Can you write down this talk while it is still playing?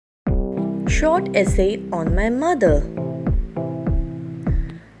Short essay on my mother.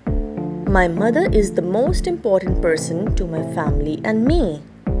 My mother is the most important person to my family and me.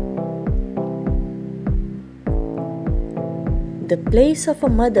 The place of a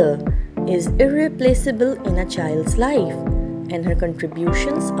mother is irreplaceable in a child's life, and her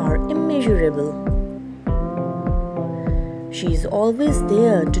contributions are immeasurable. She is always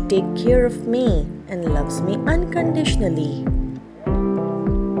there to take care of me and loves me unconditionally.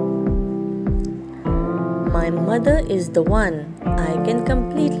 My mother is the one I can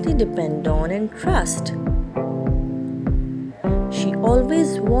completely depend on and trust. She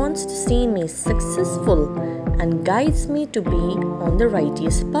always wants to see me successful and guides me to be on the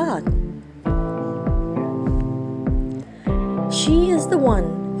righteous path. She is the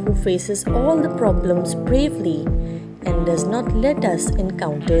one who faces all the problems bravely and does not let us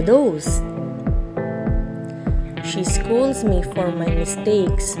encounter those. She scolds me for my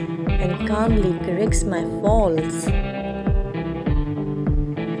mistakes and calmly corrects my faults.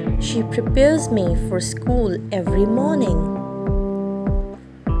 She prepares me for school every morning.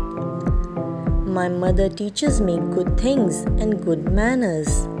 My mother teaches me good things and good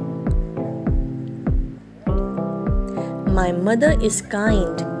manners. My mother is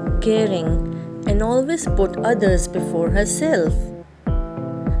kind, caring, and always put others before herself.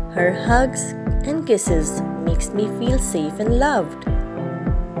 Her hugs and kisses makes me feel safe and loved.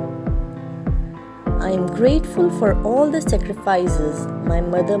 I am grateful for all the sacrifices my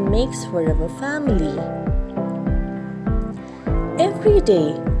mother makes for our family. Every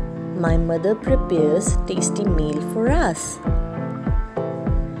day, my mother prepares tasty meal for us.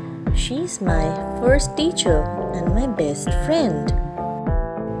 She's my first teacher and my best friend.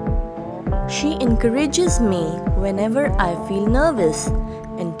 She encourages me whenever I feel nervous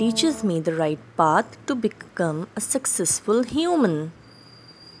and teaches me the right path to become a successful human.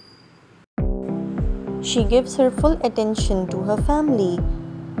 She gives her full attention to her family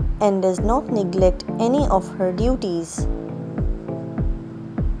and does not neglect any of her duties.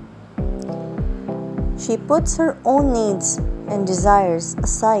 She puts her own needs and desires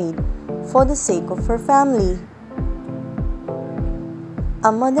aside for the sake of her family.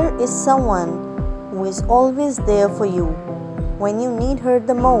 A mother is someone who is always there for you when you need her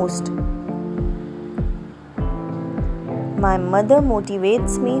the most. My mother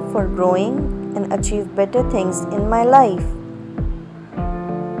motivates me for growing and achieve better things in my life.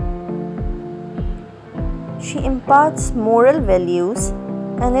 She imparts moral values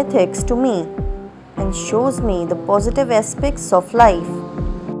and ethics to me and shows me the positive aspects of life.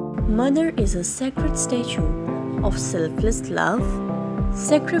 Mother is a sacred statue of selfless love,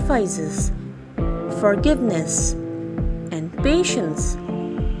 sacrifices, forgiveness, and patience.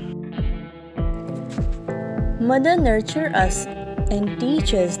 Mother nurtures us and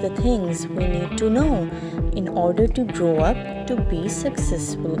teach us the things we need to know in order to grow up to be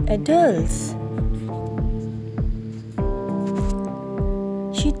successful adults.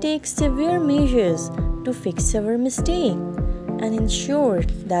 She takes severe measures to fix our mistake and ensure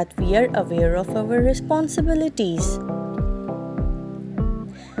that we are aware of our responsibilities.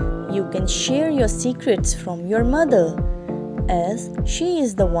 You can share your secrets from your mother, as she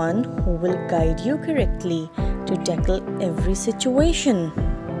is the one who will guide you correctly to tackle every situation.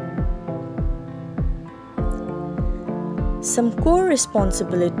 Some core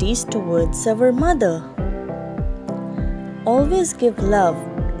responsibilities towards our mother. Always give love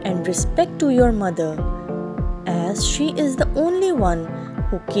and respect to your mother, as she is the only one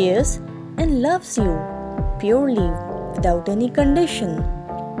who cares and loves you purely without any condition.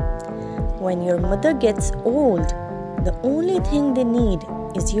 When your mother gets old, the only thing they need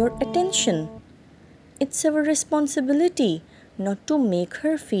is your attention. It's our responsibility not to make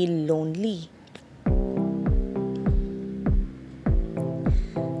her feel lonely.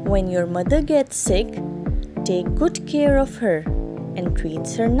 When your mother gets sick, take good care of her and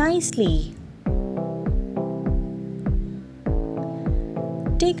treats her nicely.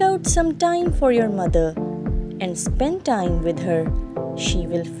 Take out some time for your mother and spend time with her. She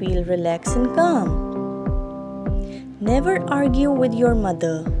will feel relaxed and calm. Never argue with your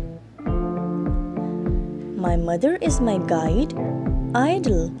mother. My mother is my guide,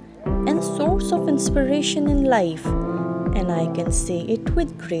 idol, and source of inspiration in life, and I can say it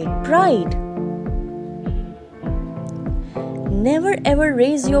with great pride. Never ever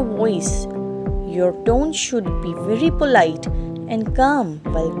raise your voice. Your tone should be very polite and calm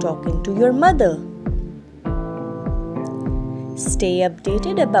while talking to your mother. Stay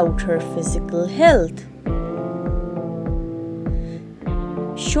updated about her physical health.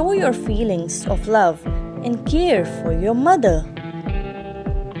 Show your feelings of love and care for your mother.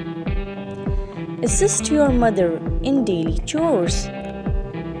 Assist your mother in daily chores.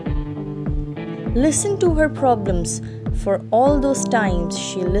 Listen to her problems for all those times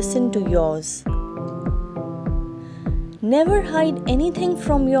she listened to yours. Never hide anything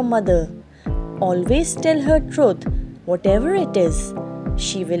from your mother. Always tell her truth, whatever it is.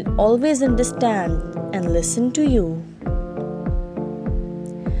 She will always understand and listen to you.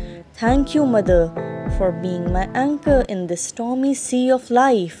 Thank you, Mother, for being my anchor in this stormy sea of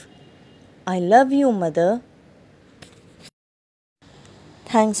life. I love you, Mother.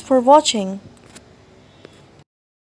 Thanks for watching.